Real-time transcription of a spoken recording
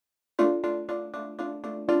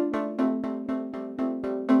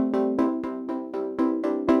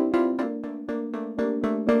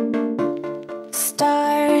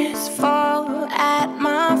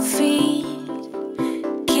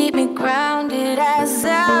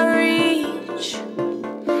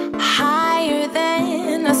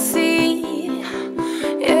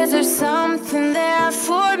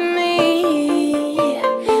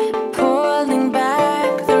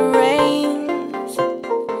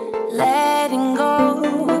letting go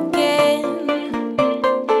again.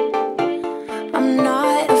 I'm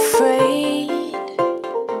not afraid.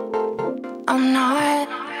 I'm not.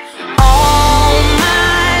 All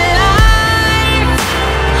my life,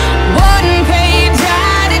 one page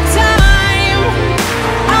at a time,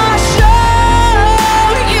 I'll show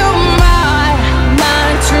you my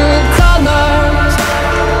true colors.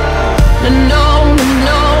 No,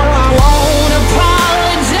 no, I won't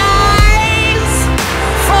apologize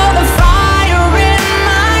for the fire in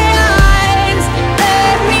my eyes.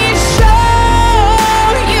 Let me show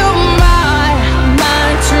you my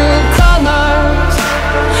true colors.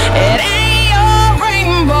 It ain't your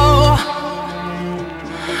rainbow,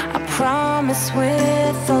 I promise,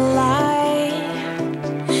 with a lie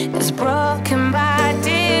that's broken by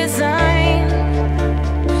design.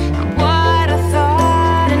 What I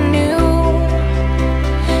thought I knew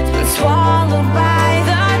has been swallowed by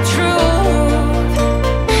the truth.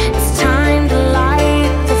 It's time to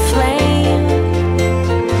light the flame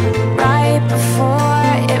right before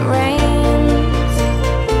it rains.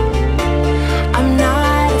 I'm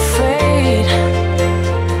not afraid.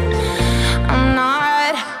 I'm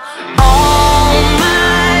not. All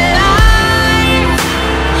my life,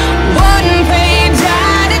 one page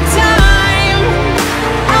at a time,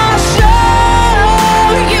 I'll show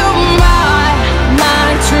you my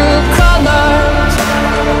true colors.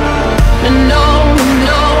 No,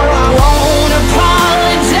 no, I won't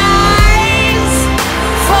apologize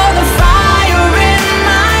for the fire in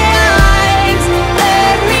my eyes.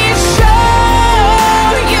 Let me show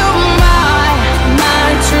you my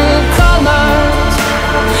true colors.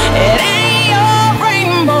 It ain't your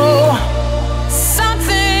rainbow.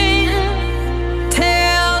 Something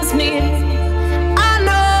tells me I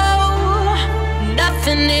know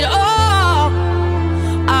nothing at all.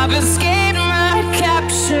 I've escaped my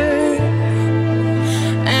capture,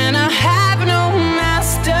 and I have no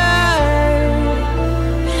master.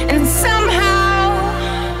 And somehow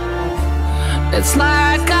it's like